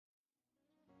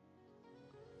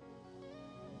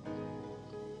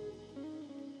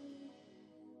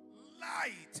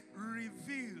light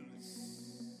reveals.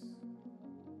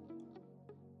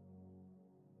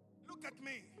 Look at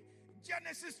me.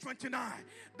 Genesis 29,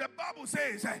 the Bible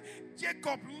says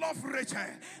Jacob loved Rachel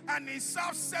and he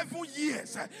served 7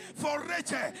 years for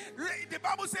Rachel. The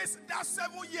Bible says that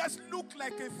 7 years look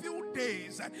like a few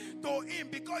days to him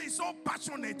because he's so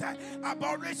passionate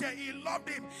about Rachel. He loved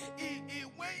him. He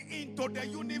went into the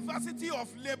University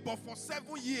of Labor for 7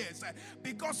 years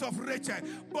because of Rachel.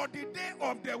 But the day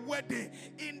of the wedding,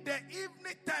 in the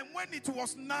evening time when it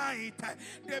was night,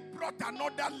 they brought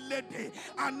another lady,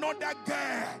 another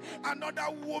girl,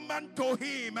 another woman to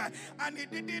him, and he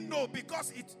didn't know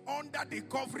because it's under the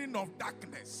covering of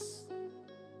darkness.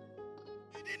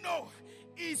 He didn't know.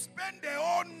 He spent the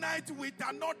whole night with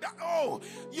another. Oh,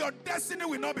 your destiny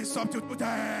will not be substituted.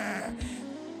 I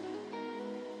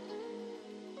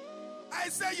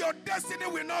say your destiny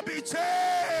will not be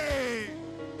changed.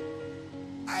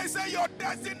 I say your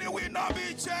destiny will not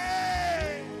be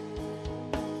changed.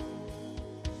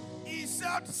 He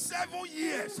served 7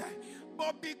 years.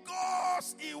 But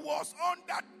because he was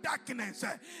under darkness,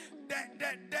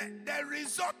 the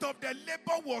result of the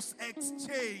labor was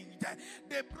exchanged.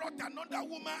 They brought another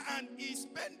woman and he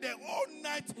spent the whole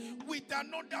night with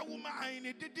another woman and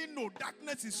he didn't know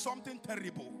darkness is something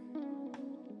terrible.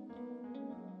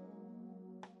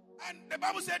 And the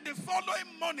Bible said the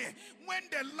following morning, when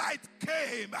the light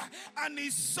came and he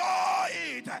saw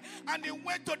it, and he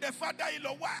went to the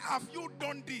father-in-law, why have you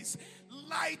done this?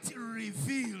 Light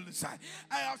reveals.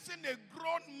 I have seen a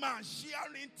grown man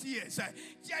shedding tears.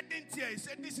 He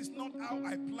said, this is not how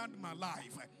I planned my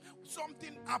life.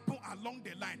 Something happened along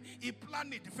the line. He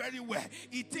planned it very well.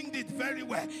 He thinked it very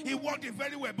well. He worked it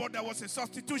very well, but there was a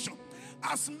substitution.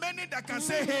 As many that can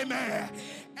say amen,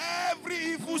 every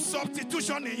evil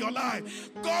substitution in your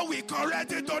life, God will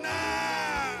correct it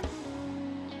tonight.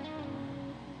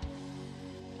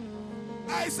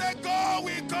 I say God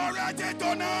will correct it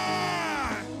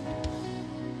tonight.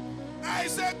 I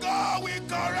say God will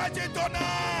correct it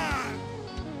tonight.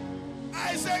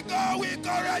 I say God will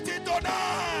correct it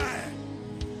tonight.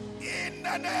 In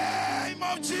the name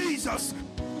of Jesus.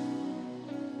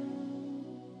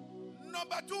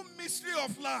 Number 2, mystery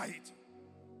of light.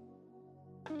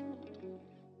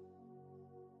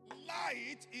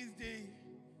 Light is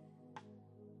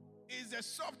the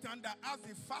substance that has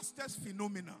the fastest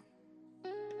phenomena.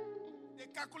 They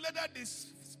calculated the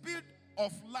speed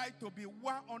of light to be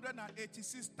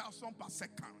 186,000 per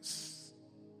second.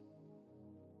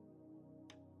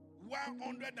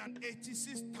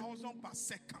 186,000 per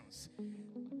second.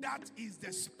 That is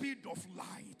the speed of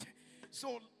light.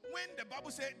 So when the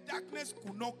Bible says darkness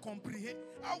could not comprehend,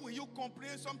 how will you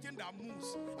comprehend something that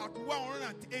moves at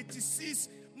 186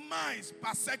 miles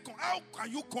per second? How can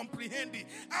you comprehend it?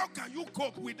 How can you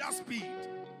cope with that speed?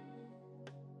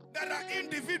 There are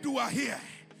individuals here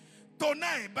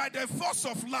tonight, by the force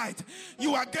of light,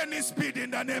 you are gaining speed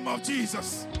in the name of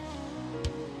Jesus.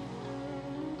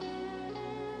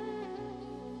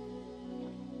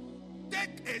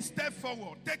 Take a step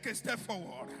forward. Take a step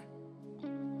forward.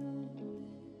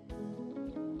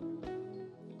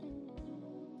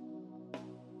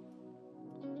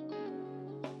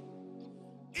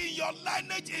 In your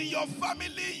lineage, in your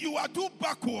family, you are too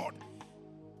backward,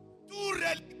 too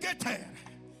relegated.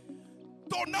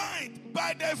 Tonight,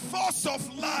 by the force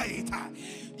of light,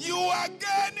 you are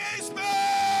gaining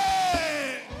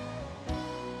speed.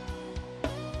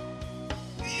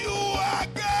 You are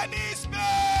gaining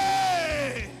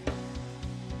speed.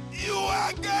 You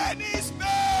are gaining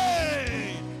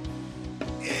speed.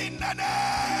 In the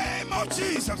name of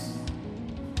Jesus.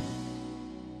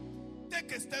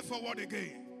 Take a step forward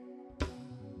again.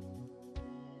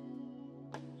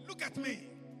 Look at me.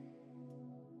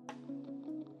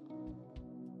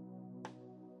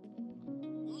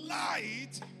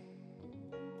 Light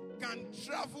can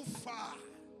travel far.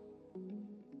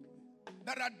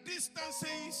 There are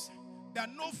distances that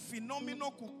no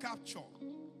phenomenon could capture.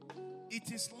 It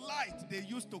is light they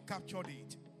use to capture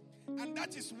it. And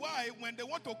that is why when they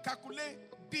want to calculate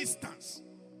distance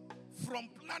from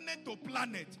planet to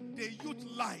planet, they use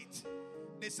light.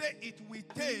 They say it will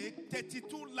take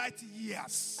 32 light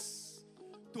years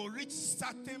to reach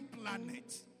certain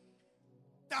planet.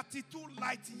 32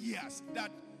 light years.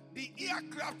 That the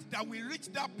aircraft that will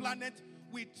reach that planet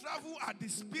will travel at the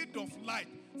speed of light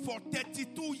for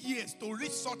 32 years to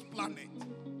reach such planet.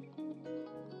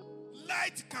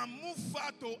 Light can move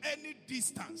far to any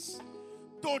distance.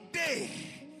 Today,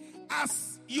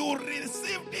 as you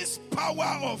receive this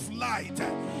power of light,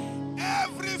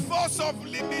 every force of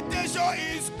limitation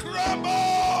is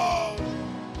crumbled.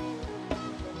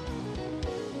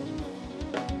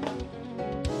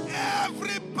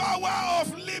 power of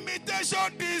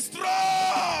limitation destroy.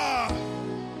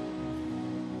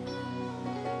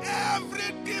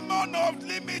 Every demon of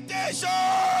limitation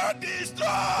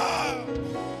destroy.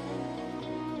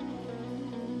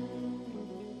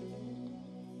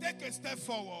 Take a step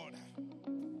forward.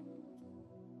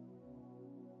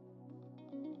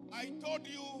 I told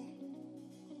you,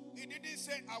 he didn't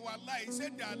say our lie, he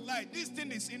said their lie. This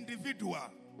thing is individual.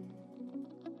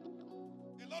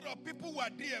 A lot of people were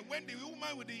there when the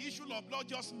woman with the issue of blood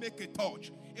just make a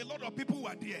touch. A lot of people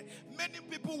were there. Many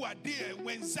people were there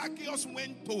when Zacchaeus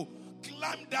went to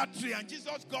climb that tree and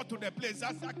Jesus got to the place.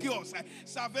 That Zacchaeus,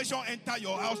 salvation enter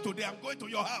your house today. I'm going to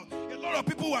your house. A lot of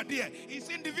people were there. It's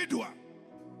individual.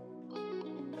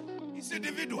 It's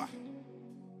individual.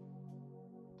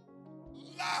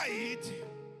 Light.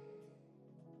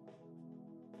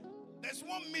 There's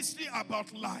one mystery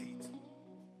about light.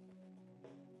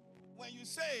 When you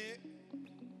say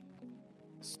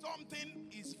something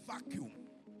is vacuum,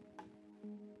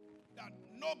 that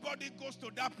nobody goes to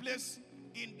that place,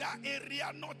 in that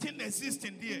area, nothing exists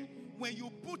in there. When you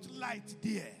put light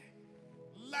there,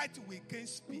 light will gain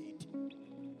speed.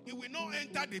 It will not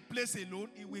enter the place alone.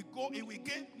 It will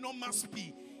gain normal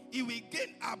speed. It will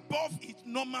gain above its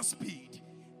normal speed.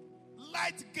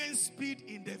 Light gains speed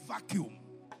in the vacuum.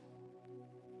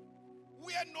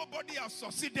 Where nobody has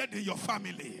succeeded in your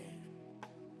family.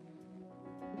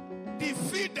 The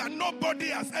field that nobody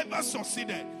has ever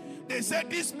succeeded. They said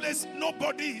this place,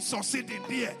 nobody is succeeding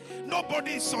there.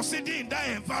 Nobody is succeeding in that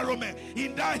environment,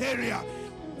 in that area.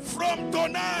 From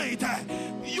tonight,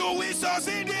 you will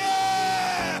succeed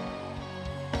there.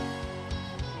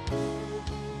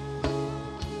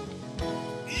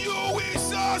 You will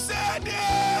succeed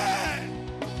there.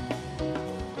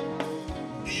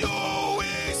 You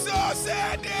will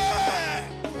succeed there.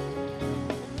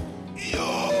 You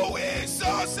will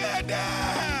succeed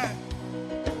there.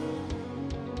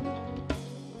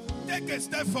 Take a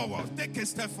step forward. Take a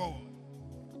step forward.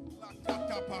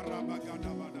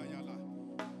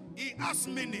 It has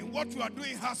meaning. What you are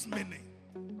doing has meaning.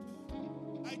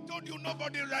 I told you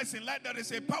nobody rises in life. There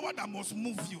is a power that must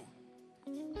move you.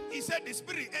 He said the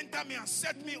Spirit entered me and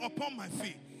set me upon my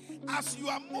feet. As you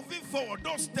are moving forward,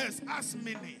 those steps has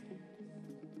meaning.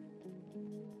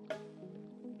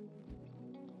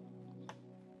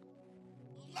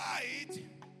 Light,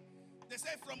 they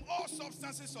say from all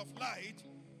substances of light,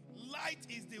 light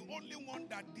is the only one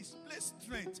that displays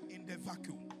strength in the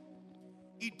vacuum.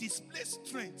 It displays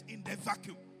strength in the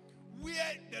vacuum.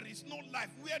 Where there is no life,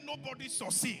 where nobody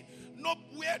succeeds,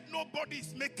 where nobody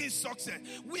is making success,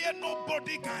 where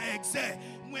nobody can excel.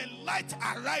 When light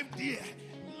arrives there,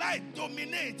 light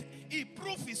dominates. He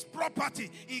proves his property.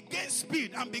 He gains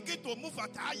speed and begins to move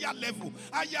at higher level,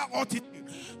 higher altitude.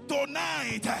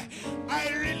 Tonight, I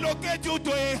relocate you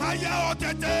to a higher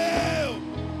altitude.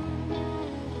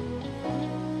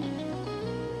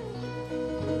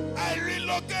 I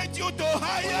relocate you to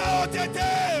higher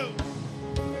altitude.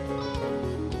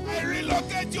 I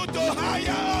relocate you to higher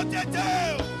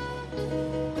altitude.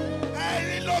 I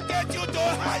relocate you to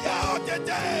higher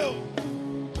altitude.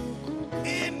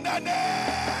 In the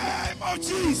name of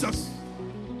Jesus.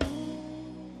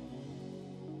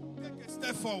 Take a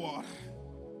step forward.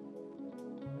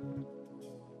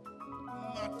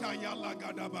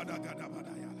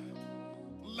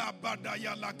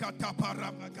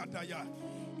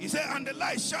 He said, and the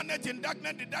light shineth in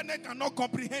darkness, the darkness cannot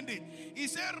comprehend it. He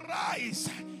said, rise,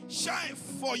 shine,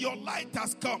 for your light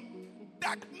has come.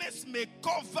 Darkness may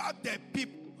cover the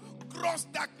people, gross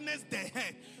darkness the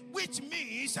head, which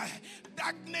means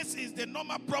darkness is the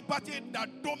normal property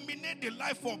that dominates the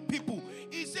life of people.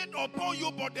 He said, upon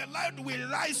you, but the light will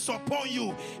rise upon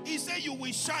you. He said, you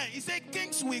will shine. He said,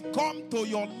 kings will come to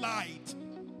your light.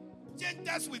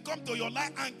 Gentiles will come to your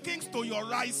light and kings to your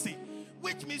rising.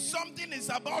 Which means something is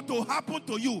about to happen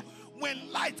to you.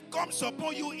 When light comes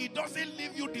upon you, it doesn't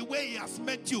leave you the way he has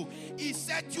met you. He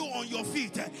set you on your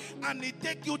feet and he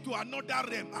takes you to another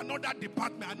realm, another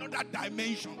department, another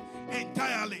dimension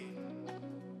entirely.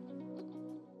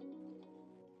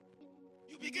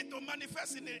 You begin to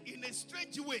manifest in a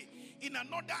strange way, in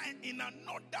another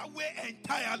way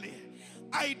entirely.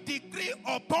 I decree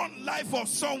upon life of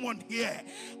someone here,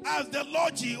 as the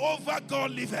Lord Jehovah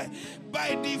God liveth,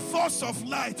 by the force of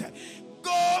light,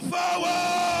 go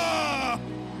forward.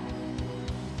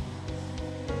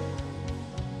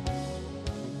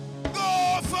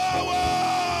 Go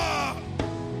forward.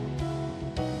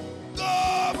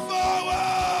 Go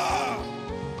forward.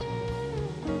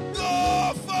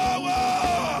 Go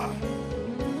forward.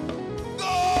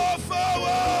 Go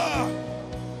forward.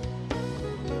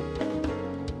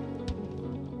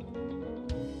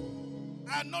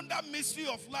 Another mystery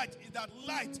of light is that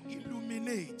light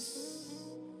illuminates.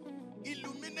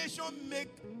 Illumination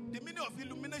the meaning of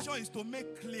illumination is to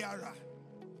make clearer,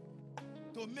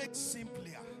 to make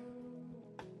simpler.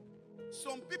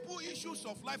 Some people, issues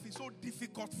of life is so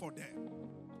difficult for them.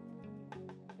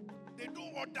 They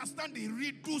don't understand the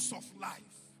riddles of life.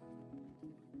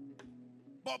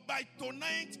 But by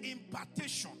tonight's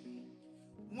impartation,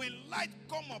 when light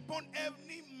come upon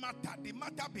any matter, the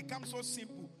matter becomes so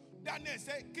simple. Daniel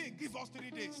said, King, give us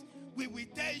 3 days. We will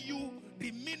tell you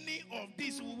the meaning of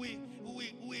this. We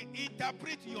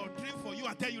interpret your dream for you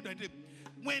and tell you the dream.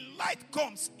 When light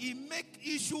comes, it makes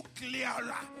issue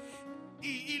clearer.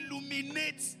 He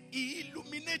illuminates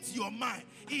your mind.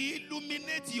 He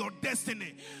illuminates your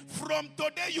destiny. From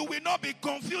today, you will not be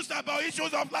confused about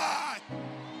issues of life.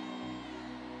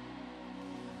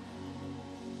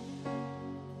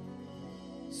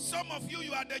 Some of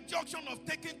you are at the junction of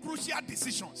taking crucial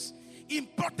decisions,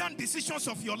 important decisions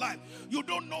of your life. You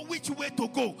don't know which way to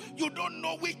go. You don't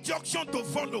know which junction to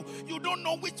follow. You don't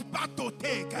know which path to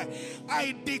take.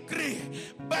 I decree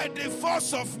by the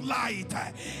force of light,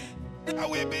 there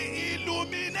will be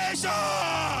illumination.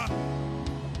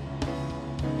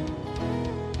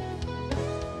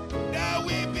 There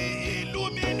will be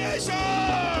illumination.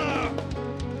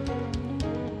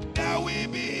 There will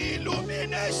be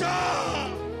illumination.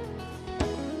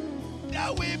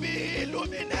 There will be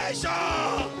illumination.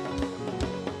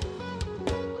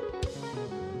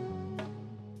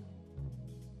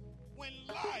 When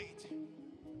light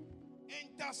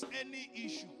enters any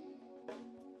issue,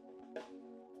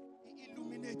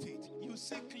 illuminate it. You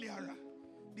see clearer.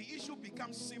 The issue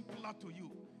becomes simpler to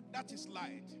you. That is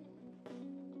light.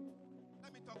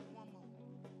 Let me talk one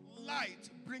more. Light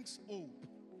brings hope.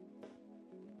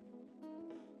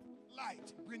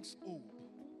 Light brings hope.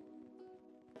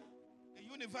 A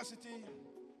university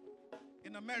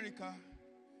in America,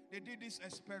 they did this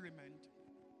experiment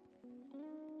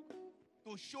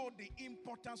to show the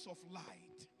importance of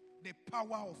light, the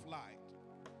power of light.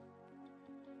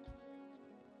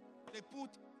 They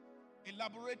put a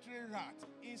laboratory rat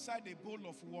inside a bowl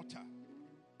of water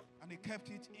and they kept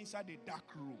it inside a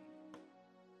dark room.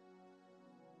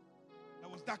 There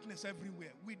was darkness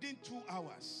everywhere. Within 2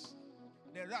 hours,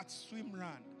 the rat swam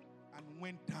around and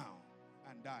went down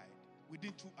and died.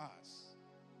 Within 2 hours.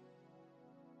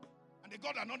 And they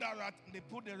got another rat and they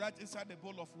put the rat inside the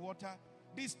bowl of water.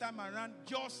 This time around,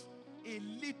 just a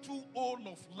little hole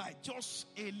of light. Just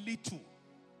a little.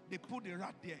 They put the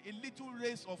rat there. A little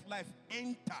rays of life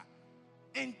enter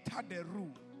the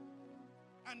room.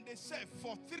 And they said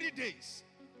for 3 days,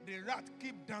 the rat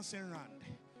keep dancing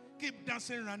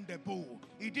around the bowl.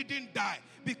 He didn't die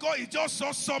because he just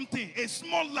saw something, a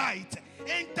small light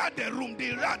enter the room.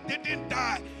 The rat didn't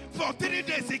die. For 3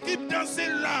 days he keep dancing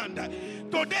around.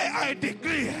 Today I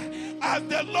decree, as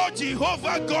the Lord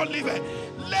Jehovah God liveth,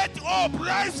 let hope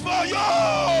rise for you.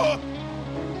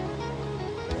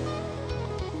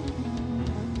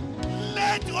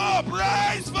 Let hope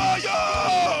rise for you.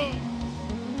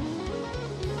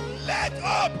 Let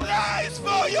hope rise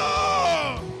for you.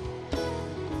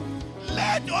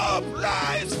 Let hope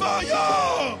rise for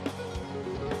you.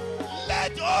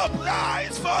 Let hope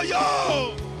rise for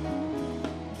you.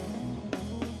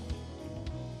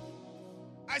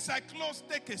 As I close,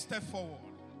 take a step forward.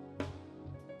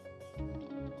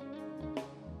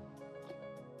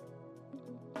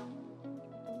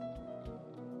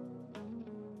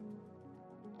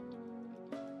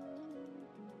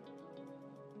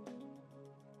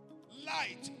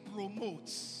 Light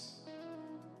promotes.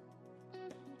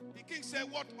 The king said,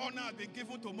 what honor has been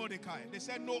given to Mordecai? They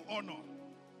said, no honor.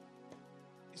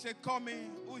 He said, call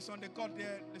me. Who is on the court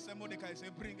there? They said, Mordecai. He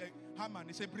said, bring a Haman.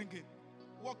 He said, bring it.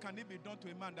 What can it be done to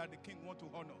a man that the king want to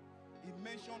honor? He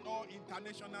mentioned all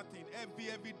international things,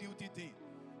 every duty thing.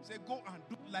 He said, go and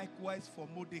do likewise for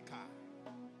Mordecai.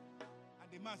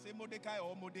 And the man said, Mordecai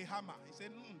or Mordehama? He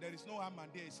said, there is no Haman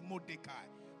there, it's Mordecai.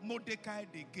 Mordecai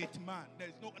the gate man. There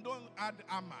is no, don't add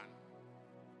Haman.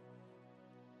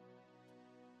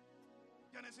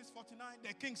 Genesis 49,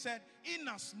 the king said, in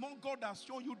as much God has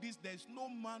shown you this, there is no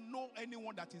man, no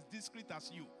anyone that is discreet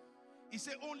as you. He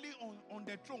said, only on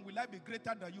the throne will I be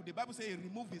greater than you. The Bible says he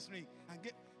removed his ring. And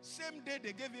same day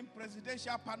they gave him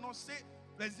presidential pardon.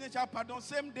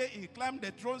 Same day he climbed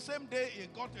the throne. Same day he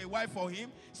got a wife for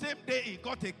him. Same day he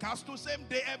got a castle. Same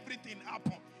day everything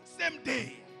happened. Same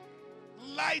day.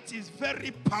 Light is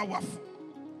very powerful.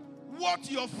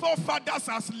 What your forefathers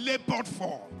has labored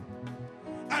for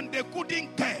and they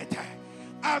couldn't get,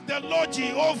 as the Lord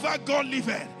Jehovah God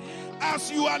liveth,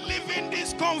 as you are leaving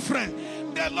this conference,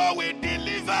 the Lord will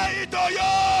deliver it to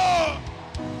you.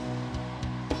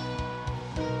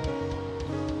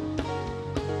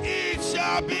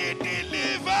 shall be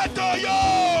delivered to you.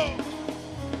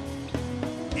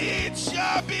 It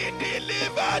shall be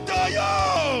delivered to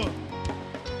you.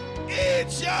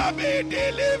 It shall be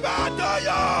delivered to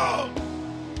you.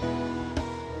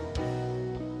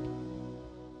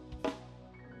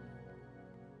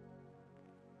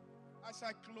 As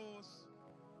I close,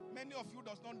 many of you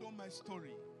does not know my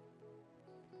story.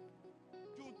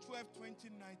 June 12,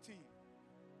 2019,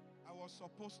 I was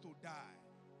supposed to die.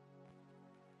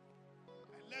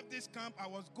 I left this camp. I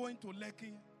was going to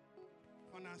Lekki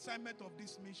on an assignment of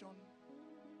this mission.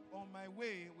 On my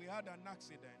way, we had an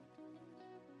accident.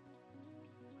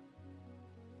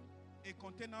 A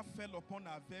container fell upon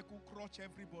our vehicle, crushed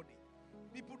everybody.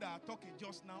 People that are talking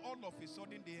just now, all of a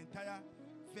sudden, the entire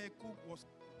vehicle was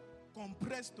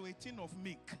compressed to a tin of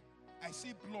milk. I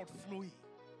see blood flowing.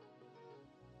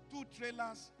 2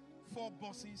 trailers, 4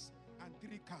 buses, and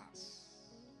 3 cars.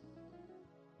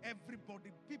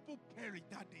 Everybody, people perished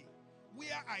that day.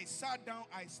 Where I sat down,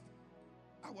 I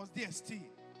was there still.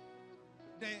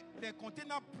 The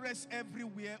container pressed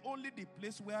everywhere. Only the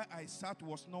place where I sat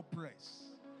was not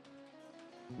pressed.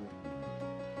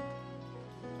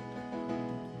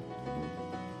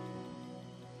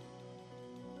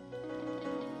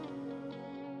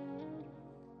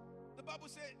 The Bible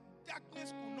says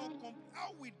darkness could not comprehend.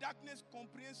 How will darkness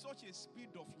comprehend such a speed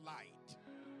of light?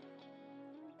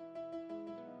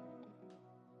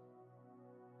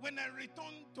 When I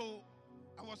returned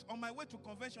I was on my way to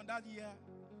convention that year,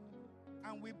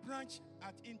 and we branched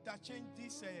at interchange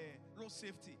this road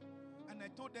safety. And I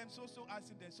told them, so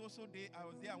accident, so day, I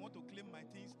was there, I want to claim my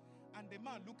things. And the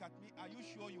man looked at me, are you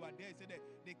sure you are there? He said,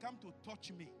 they come to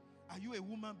touch me. Are you a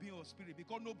woman being or spirit?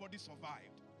 Because nobody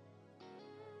survived.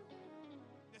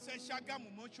 They said,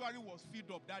 Shagamu mortuary was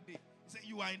filled up that day. He said,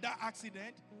 you are in that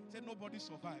accident? He said, nobody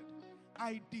survived.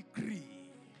 I decree,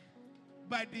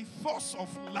 by the force of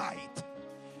light,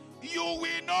 you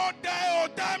will not die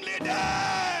untimely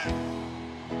death.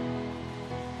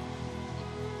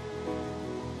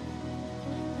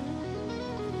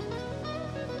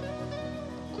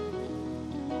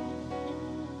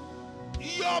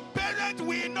 Your parents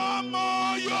will not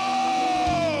mourn you.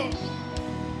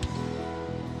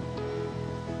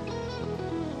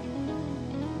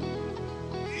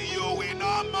 You will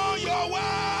not mourn your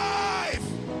wife.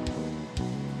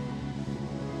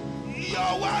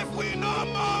 Your wife will not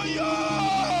mourn you.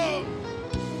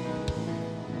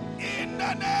 In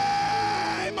the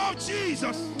name of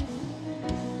Jesus.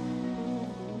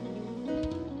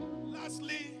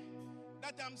 Lastly,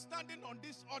 that I'm standing on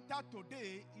this altar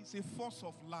today is a force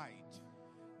of light.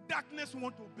 Darkness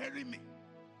want to bury me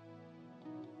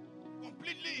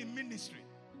completely in ministry.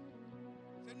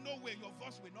 Say, no way, your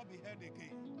voice will not be heard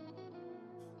again.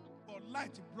 But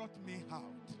light brought me out.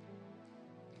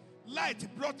 Light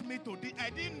brought me to this. I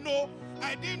didn't know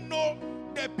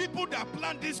the people that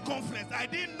planned this conference. I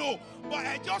didn't know, but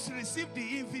I just received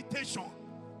the invitation.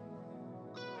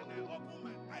 And I opened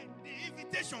my eyes. The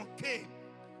invitation came.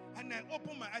 And I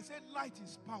opened my eyes. I said, light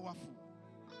is powerful.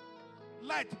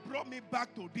 Light brought me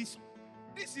back to this.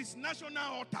 This is national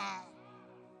altar.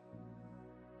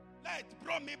 Light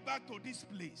brought me back to this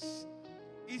place.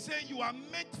 He said, you are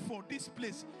meant for this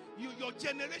place. Your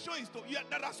generation is to.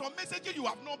 There are some messages you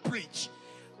have not preached.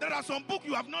 There are some books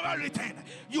you have never written.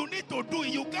 You need to do it.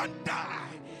 You can't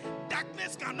die.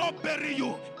 Darkness cannot bury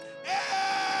you.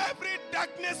 Every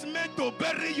darkness meant to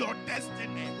bury your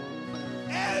destiny.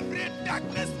 Every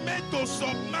darkness meant to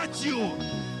submerge you.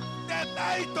 The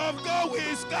light of God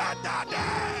will scatter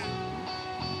them.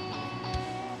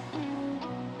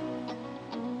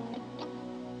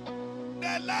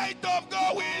 The light of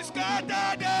God will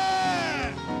scatter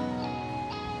them.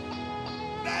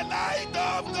 The light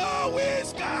of God will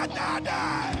scatter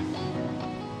them.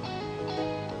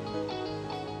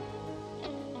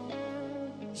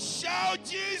 Shout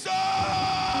Jesus!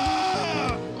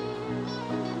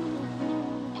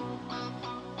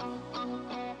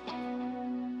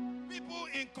 People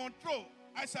in control,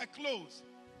 as I close,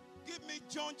 give me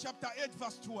John chapter 8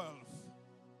 verse 12.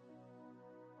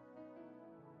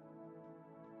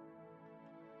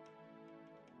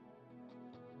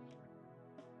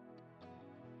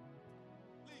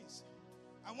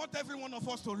 I want every one of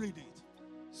us to read it.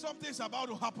 Something's about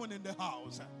to happen in the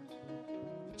house.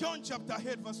 John chapter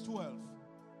 8 verse 12.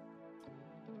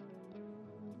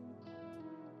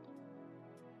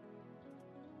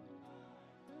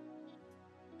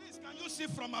 Please, can you see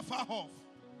from afar off?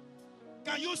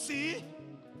 Can you see?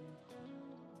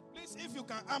 Please, if you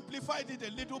can amplify it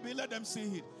a little bit, let them see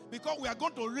it. Because we are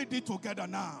going to read it together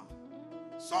now.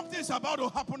 Something's about to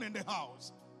happen in the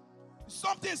house.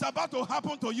 Something's about to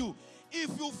happen to you.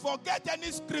 If you forget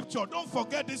any scripture, don't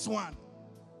forget this one.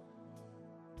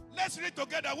 Let's read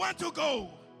together. 1, 2, go.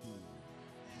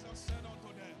 Jesus said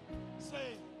unto them,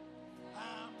 say, I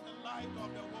am the light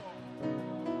of the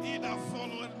world. He that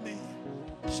followeth me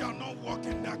shall not walk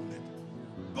in darkness,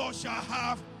 but shall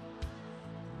have.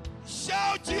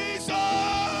 Shout Jesus!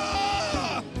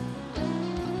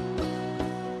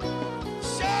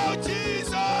 Shout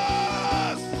Jesus!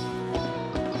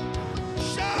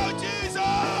 Shout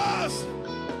Jesus!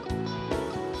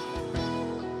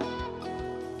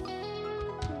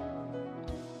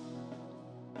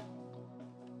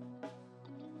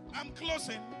 I'm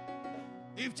closing.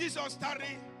 If Jesus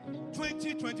tarry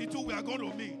 2022, we are going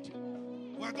to meet.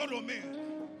 We are going to meet.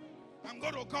 I'm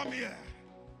going to come here.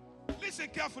 Listen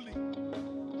carefully.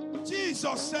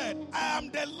 Jesus said, I am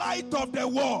the light of the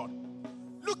world.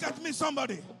 Look at me,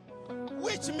 somebody.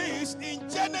 Which means in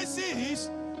Genesis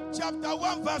chapter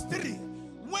 1 verse 3,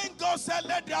 when God said,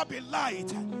 let there be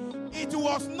light, it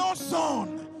was no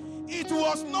sun, it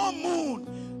was no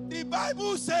moon. The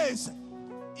Bible says,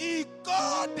 he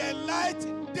called the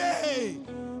light day.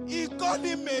 He called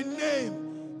him a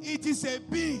name. It is a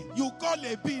bee. You call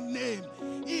a bee name.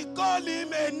 He called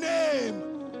him a name.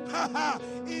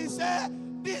 He said,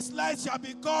 this light shall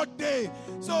be called day.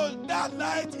 So that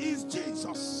light is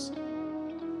Jesus.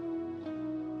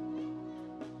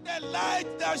 The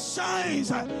light that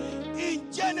shines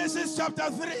in Genesis chapter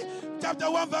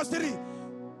 1 verse 3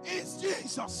 is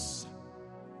Jesus.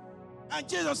 And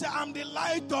Jesus said, I'm the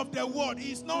light of the world.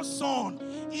 He's not sun.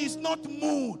 He's not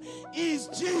moon. He's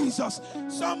Jesus.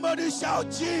 Somebody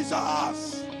shout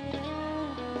Jesus.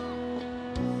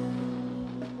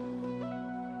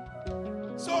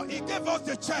 So he gave us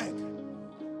the check.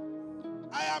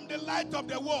 I am the light of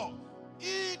the world.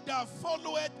 He that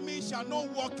followeth me shall not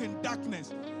walk in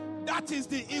darkness. That is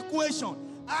the equation.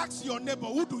 Ask your neighbor,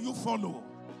 who do you follow?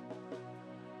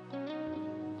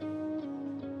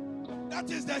 That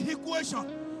is the equation.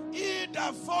 He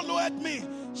that followeth me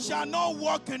shall not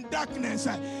walk in darkness.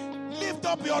 Lift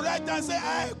up your right hand and say,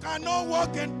 I cannot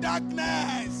walk in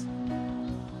darkness.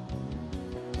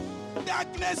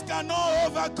 Darkness cannot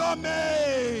overcome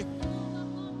me.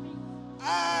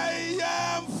 I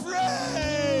am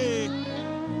free.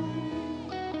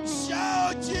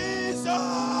 Shout Jesus.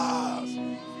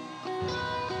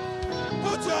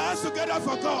 Put your hands together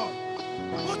for God.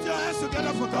 Put your hands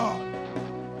together for God.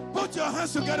 Put your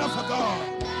hands together for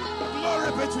God.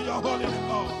 Glory be to your holy name,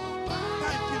 Lord.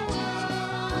 Thank you, Jesus.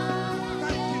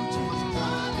 Thank you, Jesus.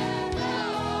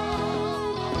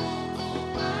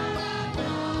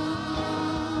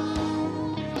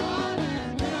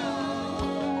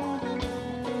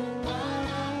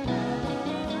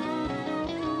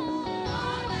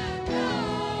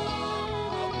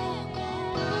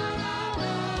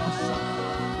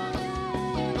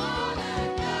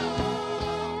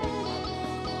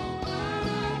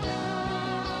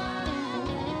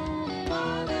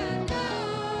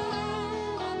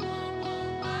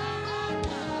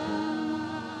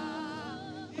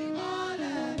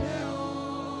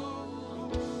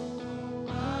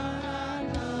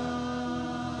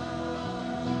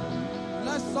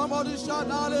 Somebody shout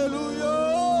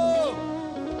hallelujah.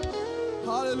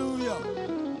 Hallelujah.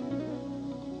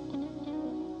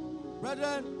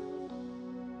 Brethren,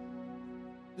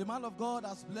 the man of God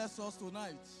has blessed us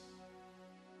tonight.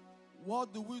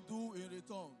 What do we do in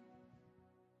return?